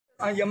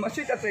Ang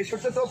Yamasita treasure,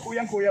 totoo po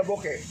yan, Kuya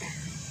Boke.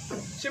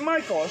 Si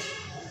Marcos,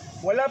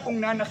 wala pong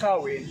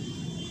nanakawin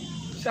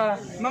sa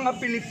mga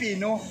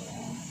Pilipino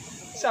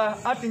sa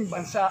ating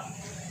bansa.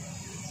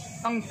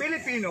 Ang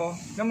Pilipino,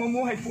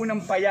 namumuhay po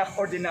ng payak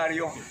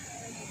ordinaryo.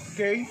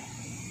 Okay?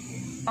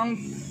 Ang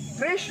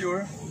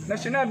treasure na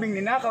sinabing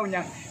ninakaw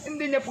niya,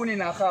 hindi niya po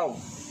ninakaw.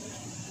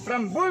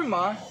 From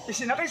Burma,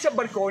 isinakay sa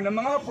barko ng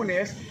mga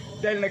Hapones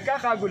dahil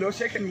nagkakagulo,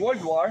 Second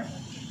World War,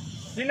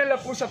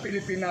 dinala po sa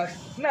Pilipinas.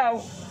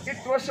 Now, it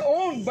was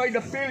owned by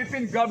the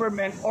Philippine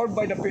government or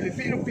by the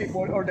Filipino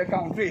people or the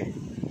country.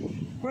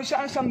 Kung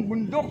saan sa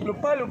bundok,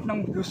 lupalop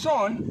ng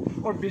Luzon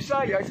or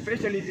Visaya,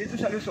 especially dito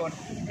sa Luzon,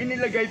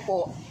 inilagay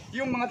po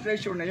yung mga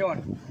treasure na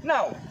yon.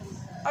 Now,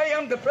 I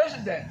am the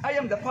president, I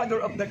am the father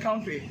of the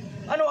country.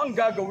 Ano ang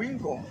gagawin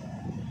ko?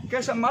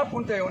 Kaysa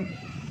mapunta yun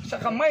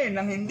sa kamay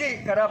ng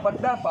hindi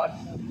karapat-dapat,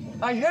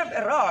 I have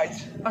a right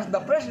as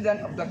the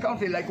president of the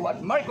country like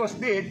what Marcos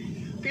did,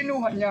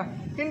 kinuha niya.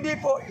 Hindi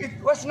po, it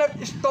was not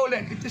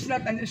stolen. It is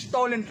not an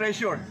stolen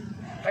treasure.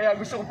 Kaya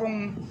gusto ko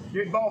pong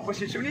yung ibang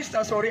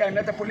oposisyonista, sorry, I'm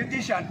not a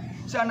politician,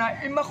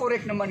 sana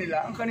i-makorek naman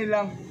nila ang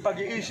kanilang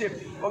pag-iisip.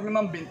 Huwag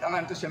naman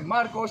bintangan to si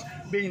Marcos,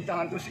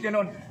 bintangan to si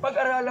ganon.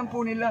 Pag-aralan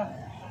po nila.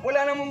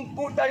 Wala naman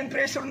po tayong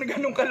treasure na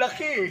ganun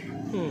kalaki.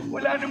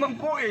 Wala naman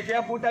po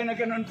Kaya po tayo na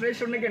ganun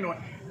treasure na ganun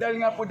dahil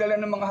nga po dala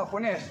ng mga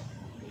Hapones.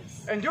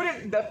 And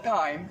during that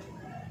time,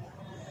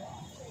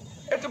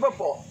 ito ba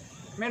po,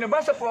 may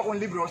nabasa po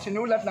akong libro,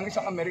 sinulat ng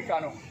isang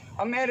Amerikano.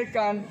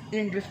 American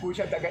English po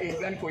siya,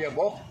 taga-England, Kuya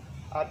Bok.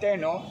 Ate,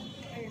 no?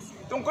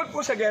 Tungkol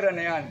po sa gera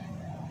na yan.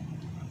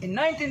 In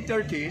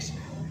 1930s,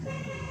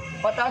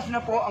 pataas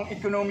na po ang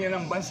ekonomiya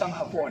ng bansang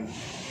Hapon.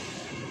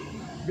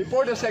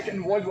 Before the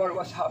Second World War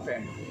was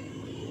happened.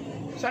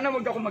 Sana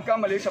wag ako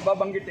magkamali sa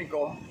babanggitin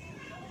ko.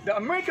 The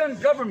American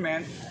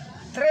government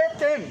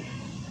threatened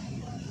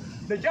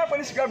the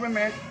Japanese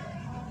government,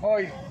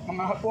 "Hoy,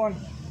 mga Hapon,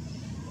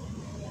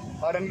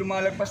 parang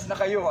lumalagpas na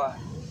kayo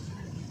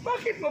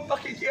Bakit mo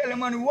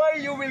pakikialaman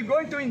why you will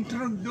going to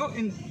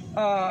introduce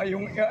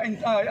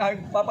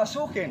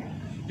papasukin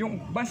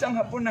yung bansang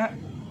Hapon na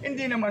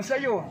hindi naman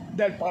sa'yo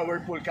dahil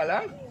powerful ka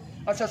lang?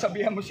 At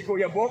sasabihan mo si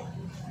Kuya Bok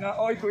na,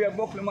 oy Kuya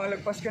Bok,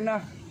 lumalagpas ka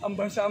na, ang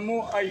bansa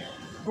mo ay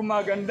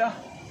gumaganda.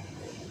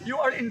 You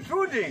are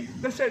intruding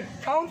the said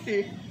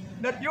county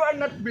that you are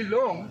not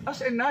belong as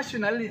a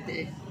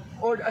nationality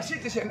or a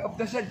citizen of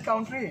the said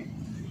country."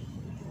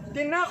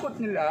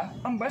 Tinakot nila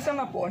ang bansang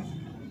Hapon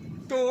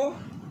to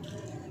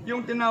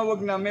yung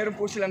tinawag na meron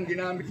po silang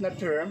ginamit na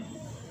term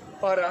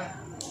para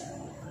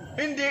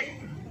hindi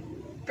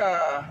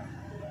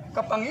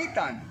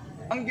kapangitan.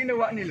 Ang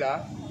ginawa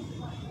nila,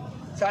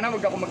 sana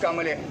wag ako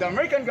magkamali, the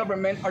American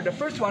government are the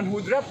first one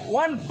who dropped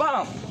one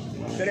bomb.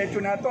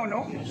 Diretso na to,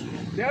 no?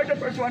 They are the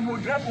first one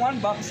who dropped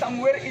one bomb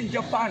somewhere in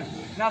Japan.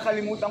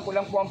 Nakalimutan ko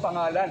lang po ang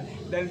pangalan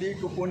dahil di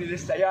ko po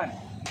nilista yan.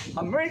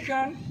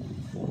 American,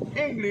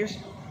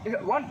 English,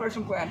 one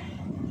person po yan,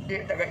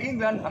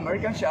 taga-England,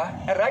 American siya,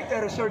 a writer,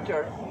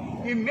 researcher,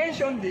 he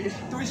mentioned this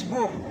to his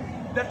book,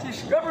 that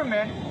his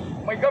government,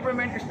 my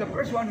government is the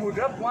first one who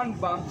dropped one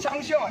bomb,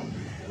 sanction.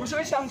 Gusto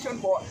i-sanction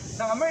po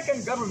ng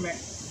American government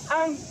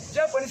ang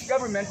Japanese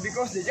government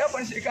because the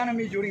Japanese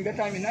economy during the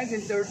time in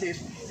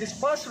 1930s is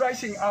fast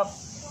rising up,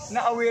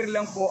 na aware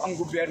lang po ang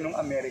gobyernong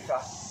Amerika.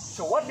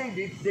 So what they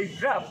did, they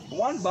dropped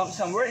one bomb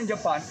somewhere in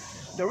Japan.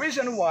 The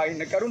reason why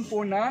nagkaroon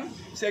po ng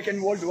Second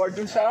World War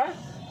dun sa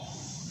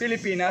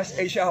Pilipinas,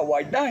 Asia,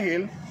 Hawaii,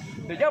 dahil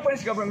the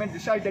Japanese government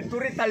decided to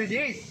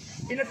retaliate.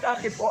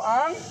 Inatake po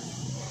ang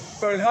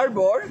Pearl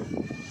Harbor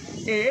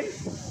in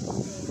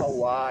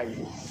Hawaii.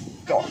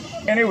 So,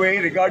 anyway,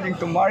 regarding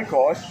to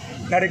Marcos,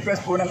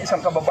 na-request po ng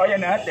isang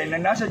kababayan natin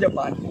na nasa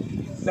Japan,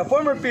 the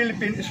former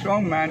Philippine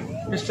strongman,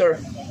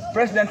 Mr.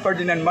 President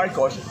Ferdinand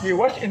Marcos, he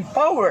was in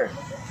power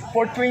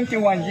for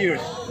 21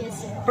 years.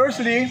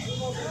 Firstly,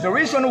 the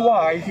reason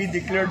why he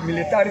declared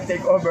military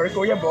takeover,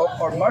 Kuya Bok,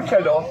 or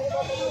martial law,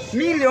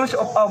 millions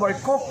of our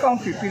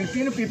co-country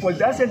Filipino people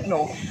doesn't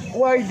know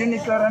why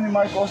diniklara ni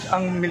Marcos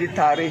ang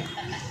military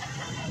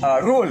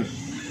rule,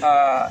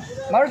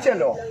 martial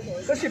law.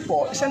 Kasi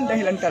po, isang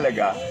dahilan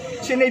talaga,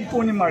 sinave po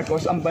ni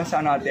Marcos ang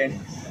bansa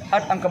natin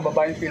at ang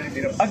kababayan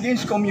Pilipino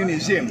against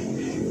communism.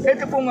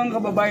 Ito po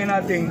mga kababayan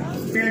nating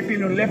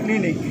Filipino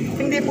left-leaning,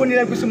 hindi po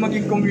nila gusto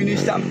maging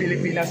komunista ang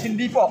Pilipinas.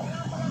 Hindi po.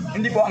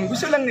 Hindi po. Ang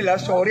gusto lang nila,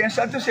 sorry, and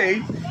sad to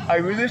say, I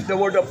will use the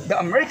word of the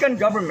American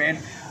government,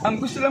 ang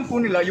gusto lang po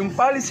nila, yung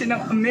policy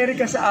ng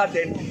Amerika sa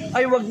atin,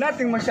 ay wag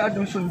nating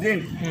masyadong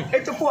sundin.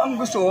 Ito po ang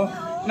gusto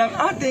ng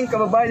ating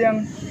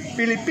kababayang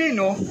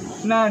Pilipino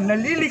na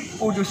nalilik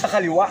po doon sa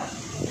kaliwa.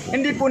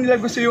 Hindi po nila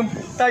gusto yung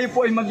tayo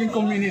po ay maging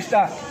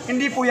komunista.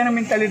 Hindi po yan ang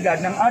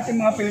mentalidad ng ating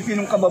mga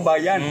Pilipinong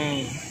kababayan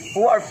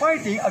who are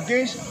fighting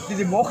against the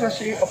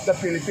democracy of the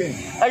Philippines.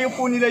 Ayaw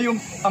po nila yung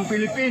ang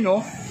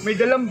Pilipino may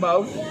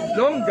dalambaw,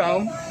 long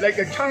gown, like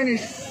a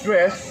Chinese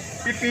dress,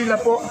 pipila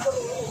po,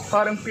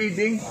 parang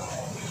feeding.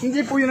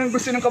 Hindi po yun ang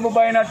gusto ng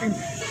kababayan nating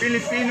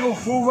Pilipino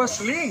who was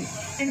linked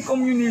in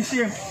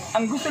communism.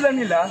 Ang gusto lang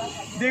nila,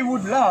 they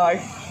would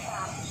like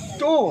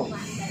to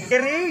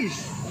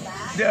erase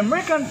the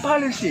American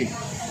policy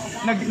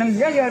na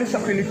nangyayari sa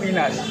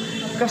Pilipinas.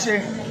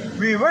 Kasi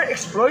we were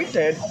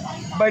exploited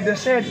by the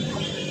said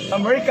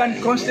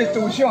American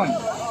Constitution.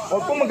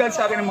 Huwag po magalit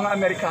sa akin ng mga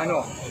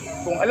Amerikano.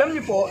 Kung alam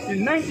niyo po,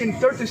 in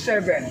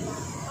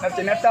 1937, na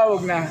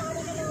tinatawag na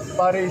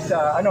para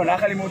sa,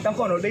 nakalimutan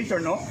ko, later,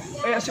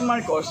 Kaya si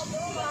Marcos,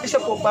 isa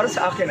po para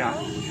sa akin,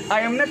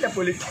 I am not a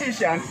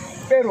politician,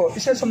 pero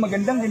isa sa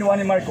magandang ginawa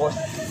ni Marcos,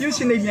 yung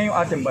sinave niya yung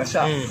ating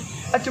bansa.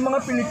 At yung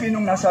mga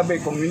Pilipinong nasabi,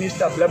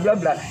 komunista, bla bla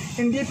bla,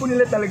 hindi po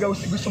nila talaga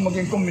gusto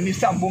maging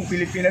komunista ang buong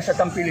Pilipinas at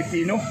ang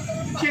Pilipino.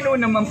 Sino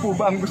naman po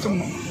ba ang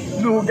gustong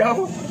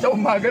lugaw sa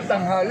umaga,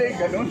 tanghali,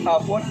 ganun,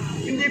 hapon?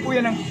 Hindi po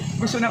yan ang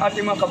gusto ng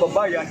ating mga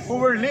kababayan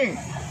who were linked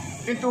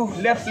into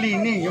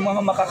left-leaning, yung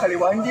mga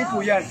makakaliwa. Hindi po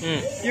yan.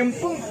 Yung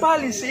pong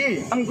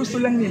policy, ang gusto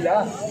lang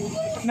nila,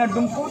 na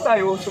doon po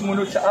tayo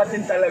sumunod sa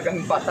atin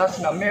talagang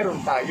batas na meron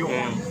tayo.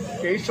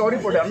 Okay, sorry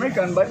for the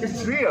American, but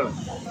it's real.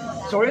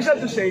 So it's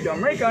sad to say the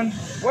American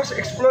was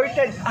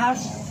exploited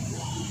as.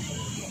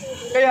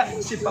 Kaya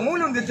si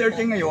Pangulong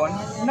Duterte ngayon,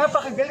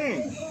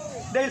 napakagaling.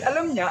 Dahil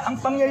alam niya ang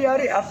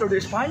pangyayari after the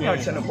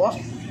Spaniards, ano po?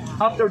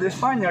 After the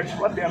Spaniards,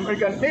 what the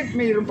American,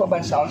 mayroon pa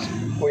ba sounds?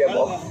 Kuya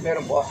po,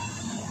 meron po.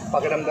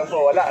 Pakiramdam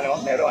ko, wala,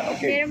 Meron,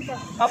 okay.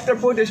 After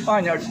po the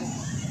Spaniards,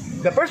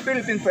 the first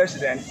Philippine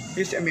president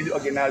is Emilio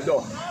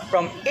Aguinaldo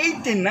from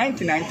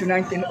 1899 to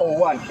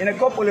 1901. In a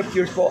couple of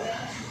years po,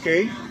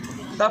 okay?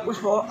 Tapos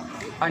po,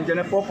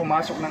 andyan na po,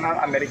 pumasok na nga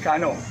ang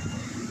Amerikano.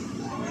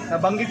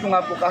 Nabanggit ko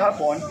nga po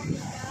kahapon,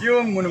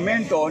 yung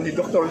monumento ni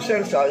Dr.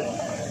 Sersal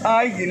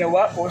ay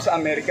ginawa po sa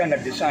Amerika na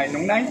design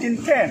noong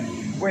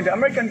 1910 when the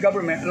American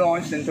government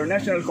launched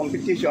international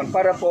competition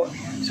para po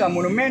sa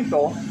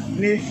monumento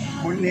ni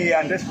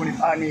Andres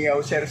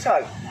Bonifacio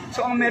Sersal.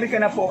 So ang Amerika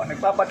na po,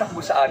 nagpapatakbo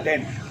sa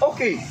atin.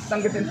 Okay,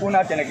 tanggapin po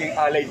natin, naging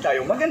alay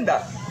tayo.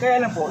 Maganda. Kaya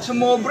lang po,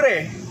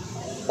 sumobre.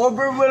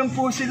 Overwhelmed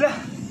po sila.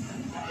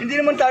 Hindi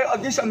naman tayo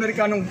against sa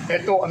Amerikanong,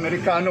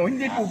 Amerikano.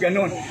 Hindi po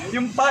ganun.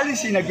 Yung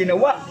policy na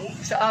ginawa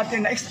sa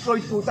atin,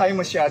 na-exploit po tayo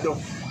masyado.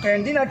 Kaya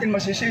hindi natin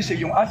masisisi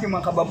yung ating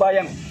mga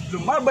kababayang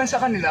lumaban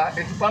sa kanila.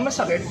 Ito pa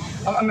masakit,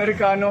 ang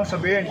Amerikano,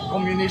 sabihin,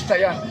 komunista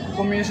yan.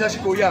 Komunista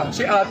si Kuya,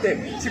 si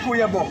Ate, si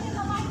Kuya Bong.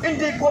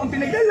 Hindi po ang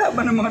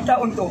pinaglalaban ng mga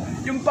taon to.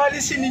 Yung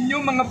policy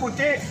ninyo, mga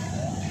puti.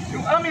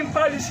 Yung aming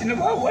policy,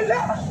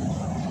 nawawala.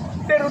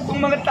 Pero itong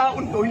mga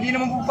taon to, hindi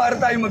naman po para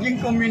tayo maging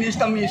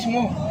komunista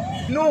mismo.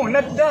 No,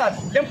 not that.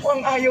 Yan po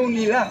ang ayaw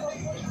nila.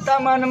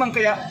 Tama naman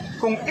kaya,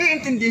 kung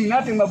iintindihin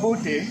natin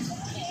mabuti,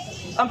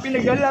 ang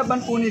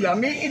pinaglalaban po nila,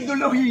 may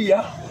ideolohiya.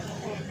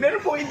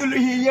 Meron po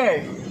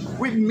ideolohiya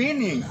with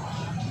meaning.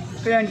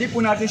 Kaya hindi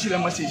po natin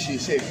sila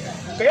masisisi.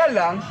 Kaya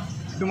lang,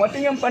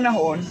 dumating ang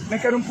panahon,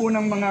 nagkaroon po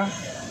ng mga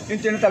yung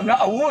tinatawag na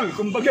awol.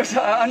 Kumbaga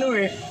sa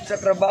sa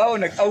trabaho,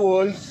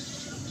 nag-awol,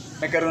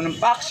 nagkaroon ng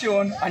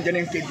faction,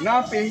 andyan yung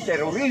kidnapping,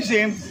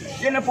 terrorism,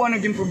 yan na po ang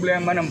naging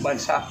problema ng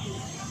bansa.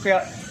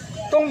 Kaya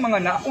itong mga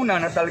nauna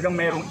na talagang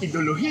mayroong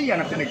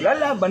ideolohiya na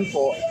pinaglalaban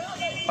po,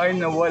 ay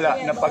nawala,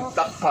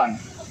 napagtakpan.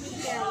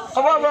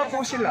 Kawawa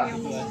po sila.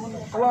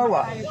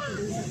 Kawawa.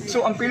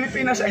 So ang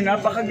Pilipinas ay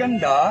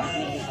napakaganda.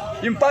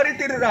 Yung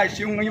parity rights,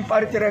 yung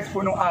parity rights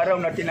po nung araw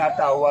na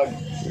tinatawag,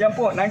 yan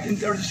po,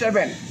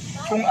 1937.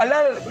 Kung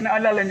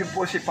naalala niyo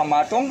po si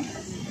Pamatong,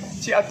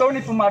 si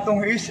Atty.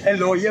 Pamatong is a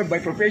lawyer by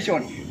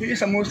profession. He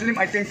is a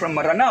Muslim, I think, from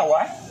Maranao.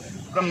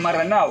 From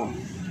Maranao.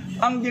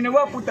 Ang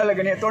ginawa po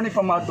talaga ni Atty.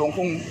 Pamatong,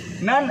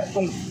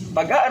 kung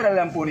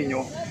pag-aaralan po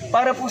ninyo,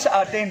 para po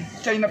sa atin,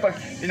 siya yung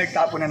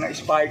pinagtapo na ng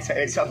spike sa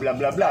EDSA, bla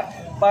bla bla.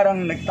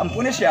 Parang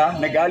nagtampo na siya,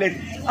 nagalit.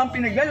 Ang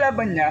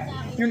pinaglalaban niya,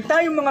 yung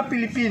tayong mga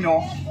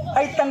Pilipino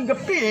ay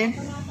tanggapin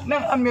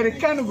ng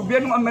Amerikano,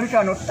 gobyernong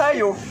Amerikano,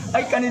 tayo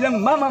ay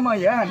kanilang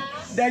mamamayan.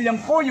 Dahil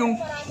yan po yung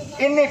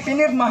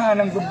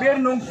pinirmahan ng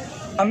gobyernong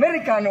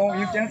Amerikano,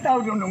 yung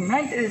tinatawag noong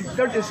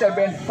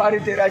 1937,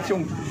 parity rights,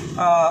 yung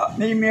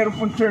meron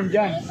pong term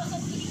dyan.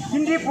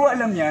 Hindi po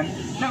alam yan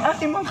ng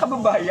ating mga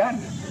kababayan.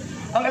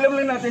 Ang alam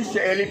lang natin si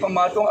Eli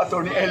Pamatong,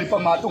 Atty. Eli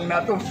Pamatong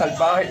nato,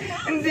 salbahe.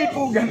 Hindi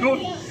po ganun.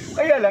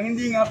 Kaya lang,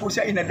 hindi nga po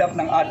siya inadapt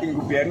ng ating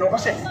gobyerno.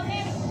 Kasi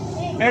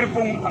meron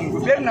pong ang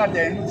gobyerno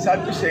natin,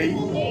 sad to say,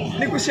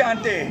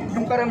 negosyante,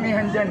 yung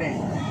karamihan dyan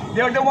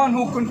They are the one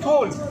who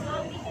control.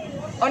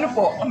 Ano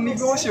po, ang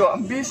negosyo,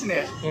 ang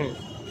business.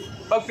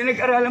 Pag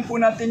pinag-aralan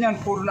po natin yan,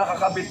 puro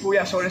nakakabit po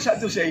yan. So,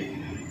 sad to say,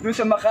 doon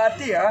sa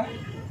Makati,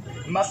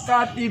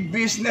 Makati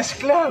Business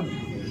Club.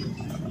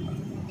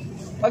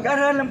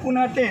 Pag-aralan po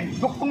natin,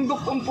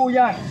 duktong-duktong po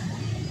yan.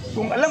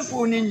 Kung alam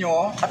po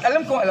ninyo, at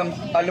alam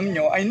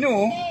nyo, I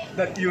know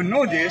that you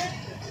know this,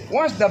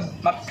 once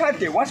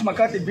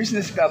Makati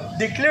Business Club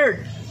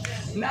declared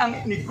na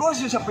ang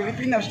negosyo sa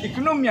Pilipinas,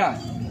 ekonomiya,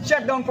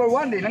 shut down for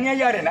one day,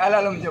 nangyayari,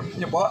 naalala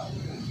nyo po?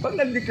 Pag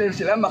nag-declare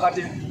sila,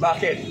 Makati,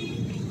 bakit?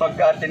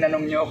 Pagka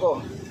tinanong nyo ako,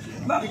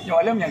 bakit nyo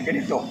alam yan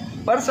ganito?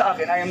 Para sa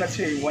akin, I am not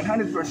saying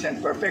 100%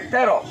 perfect,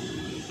 pero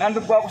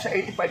nandun po ako sa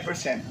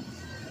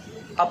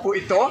 85%.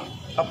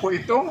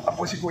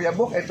 Apo si Kuya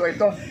Bok, ito.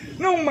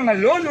 Nung mga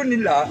lolo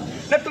nila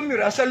na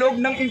tumira sa loob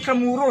ng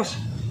Intramuros.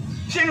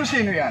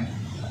 Sino-sino yan?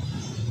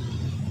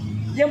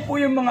 Yan po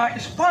yung mga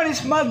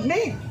Spanish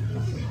magnate.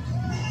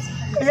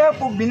 Kaya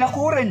po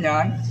binakuran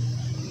yan,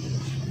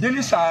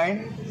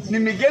 dinesign ni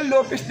Miguel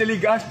Lopez de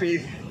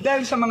Legazpi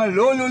dahil sa mga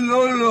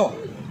lolo-lolo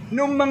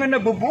nung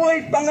mga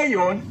nabubuhay pa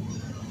ngayon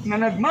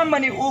na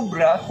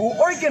nagmamaniobra who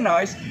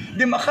organized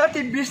the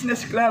Makati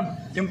Business Club.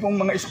 Yung pong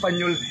mga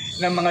Espanyol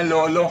na mga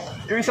lolo.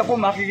 Yung isa po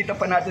makikita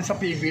pa natin sa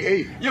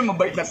PBA. Yung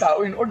mabait na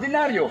tao yun,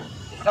 ordinaryo.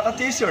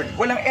 Naka-t-shirt,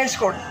 walang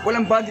escort,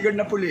 walang bodyguard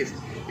na pulis.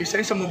 Isa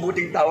rin sa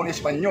mabuting tao ng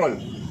Espanyol.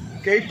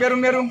 Okay, pero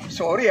merong,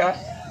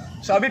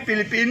 sabi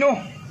Pilipino,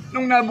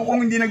 nung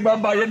nabukong hindi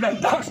nagbabayad ng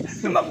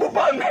tax, tumakbo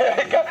pa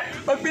Amerika,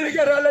 pag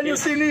pinag-aralan yung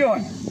sino yun?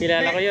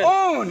 Kilala ko yun.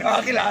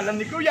 Kilala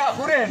ni Kuya,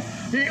 ako rin.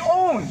 He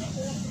owned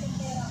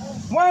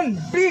one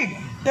big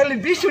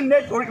television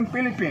network in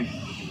Philippines.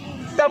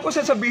 Tapos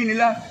sasabihin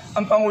nila,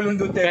 ang Pangulong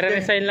Duterte. Pero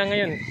resign lang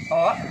ngayon.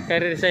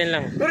 Pero resign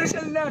lang. Pero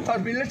resign lang.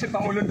 Sabi nila si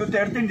Pangulong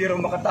Duterte, hindi raw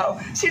makatao.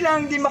 Sila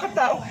ang hindi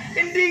makatao.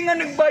 Hindi nga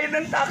nagbayad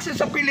ng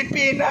taxes sa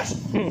Pilipinas.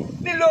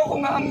 Niloko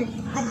nga ang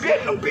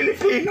gobyernong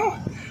Pilipino.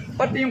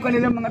 Pati yung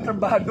kanilang mga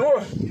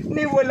trabahador.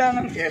 Ni wala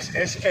ng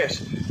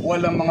SSS.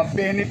 Walang mga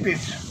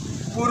benefits.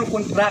 Puro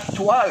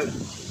contractual.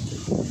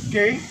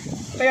 Okay?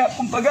 Kaya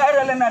kung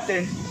pag-aaralan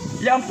natin,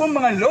 yan po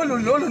mga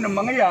lolo-lolo ng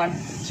mga yan,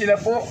 sila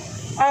po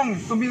ang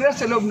tumira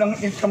sa loob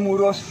ng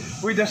Intramuros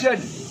with a said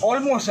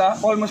almost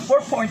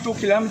 4.2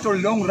 kilometer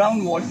long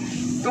round wall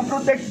to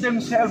protect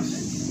themselves.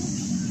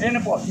 Ayan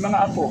na po, mga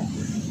apo.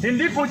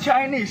 Hindi po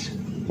Chinese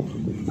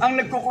ang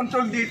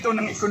nagkocontrol dito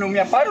ng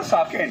ekonomiya para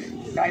sa akin.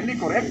 Kindly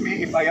correct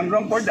me if I am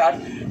wrong for that.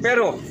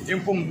 Pero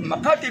yung pong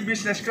Makati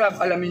Business Club,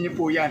 alamin niyo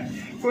po yan.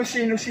 Kung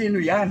sino-sino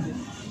yan.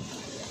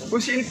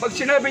 Pag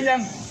sinabi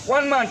niyang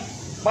 1 month,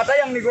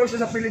 patay ang negosyo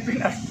sa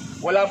Pilipinas,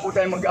 wala po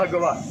tayong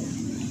magagawa.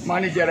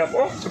 Manager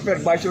ako,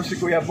 supervisor si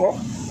Kuya Bo,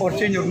 or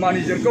senior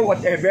manager ko,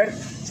 whatever,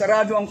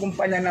 sarado ang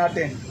kumpanya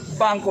natin,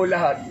 bangko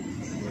lahat.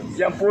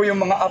 Yan po yung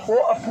mga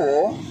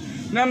apo-apo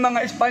ng mga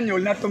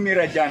Espanyol na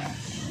tumira dyan.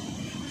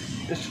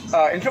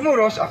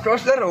 Intramuros,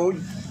 across the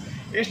road,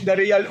 is the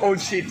real old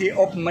city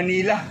of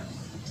Manila,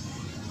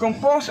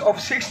 composed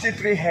of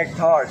 63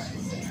 hectares.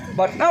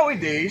 But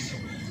nowadays,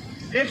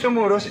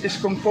 Intramuros is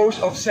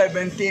composed of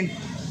 17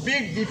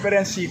 big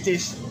different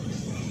cities.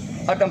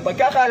 At ang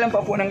pagkakaalam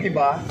pa po ng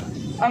iba,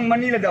 ang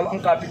Manila daw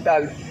ang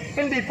capital.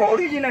 Hindi po,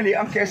 originally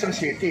ang Quezon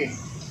City.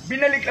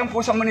 Binalik lang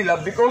po sa Manila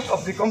because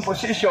of the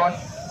composition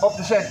of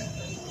the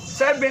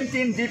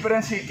 17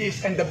 different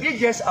cities. And the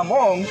biggest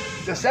among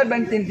the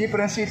 17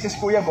 different cities,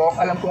 Kuya Bok,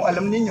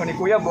 alam ninyo ni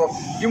Kuya Bok,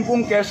 yung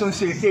pong Quezon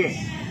City.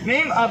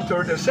 Named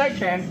after the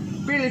second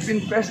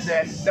Philippine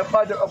President, the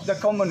father of the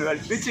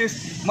Commonwealth, which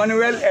is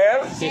Manuel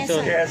L.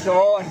 Quezon.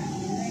 Quezon.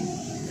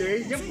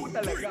 Okay, yan po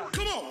talaga.